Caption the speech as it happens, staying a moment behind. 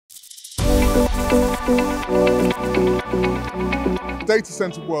Data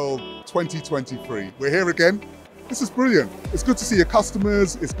Center World 2023. We're here again. This is brilliant. It's good to see your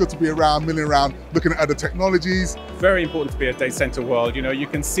customers. It's good to be around, milling around, looking at other technologies. Very important to be at Data Center World. You know, you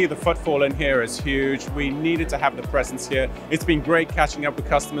can see the footfall in here is huge. We needed to have the presence here. It's been great catching up with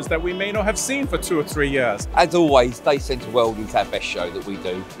customers that we may not have seen for 2 or 3 years. As always, Data Center World is our best show that we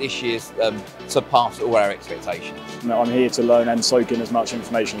do. This year's surpassed all our expectations. I'm here to learn and soak in as much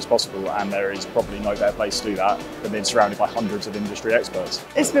information as possible, and there is probably no better place to do that than being surrounded by hundreds of industry experts.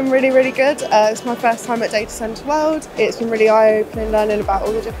 It's been really, really good. It's my first time at Data Center World. It's been really eye-opening, learning about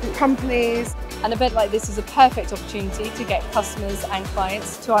all the different companies. An event like this is a perfect opportunity to get customers and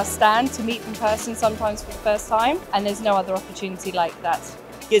clients to our stand, to meet in person sometimes for the first time, and there's no other opportunity like that.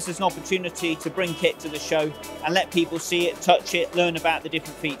 Gives us an opportunity to bring kit to the show and let people see it, touch it, learn about the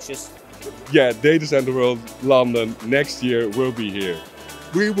different features. Yeah, Data Center World London next year will be here.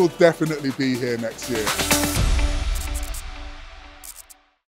 We will definitely be here next year.